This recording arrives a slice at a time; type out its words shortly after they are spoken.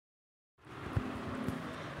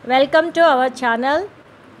Welcome to our channel.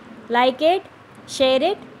 Like it, share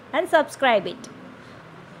it and subscribe it.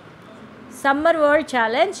 Summer Word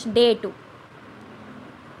Challenge Day 2.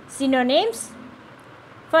 Synonyms.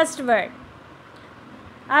 First word.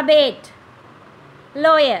 Abate,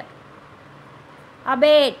 lawyer.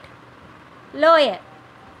 Abate, lawyer.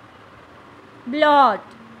 Blot,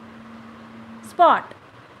 spot.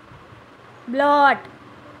 Blot,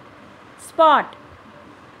 spot.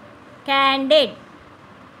 Candid,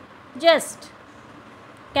 just.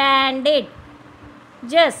 Candid,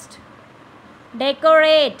 just.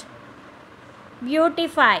 Decorate,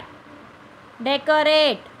 beautify.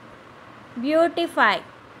 Decorate, beautify.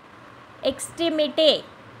 Extremity,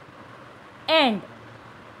 end.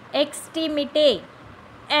 Extremity,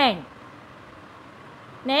 end.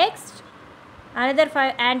 Next, another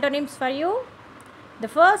 5 antonyms for you. The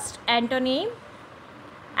first antonym,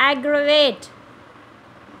 aggravate,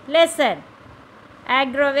 lessen.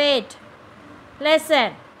 Aggravate,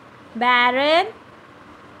 lessen. Barren,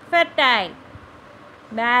 fertile.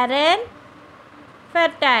 Barren,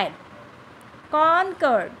 fertile.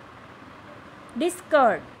 Concord,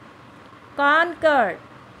 discord. Concord,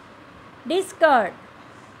 discord.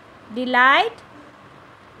 Delight,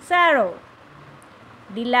 sorrow.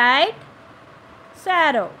 Delight,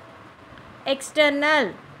 sorrow.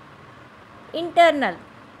 External, internal.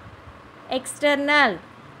 External,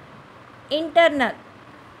 internal.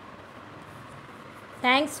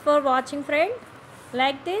 Thanks for watching, friend.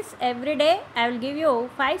 Like this every day I will give you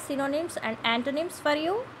 5 synonyms and antonyms for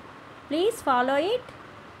you. Please follow it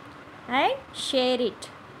and share it.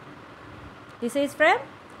 This is from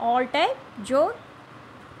All Type Joe.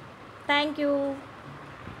 Thank you.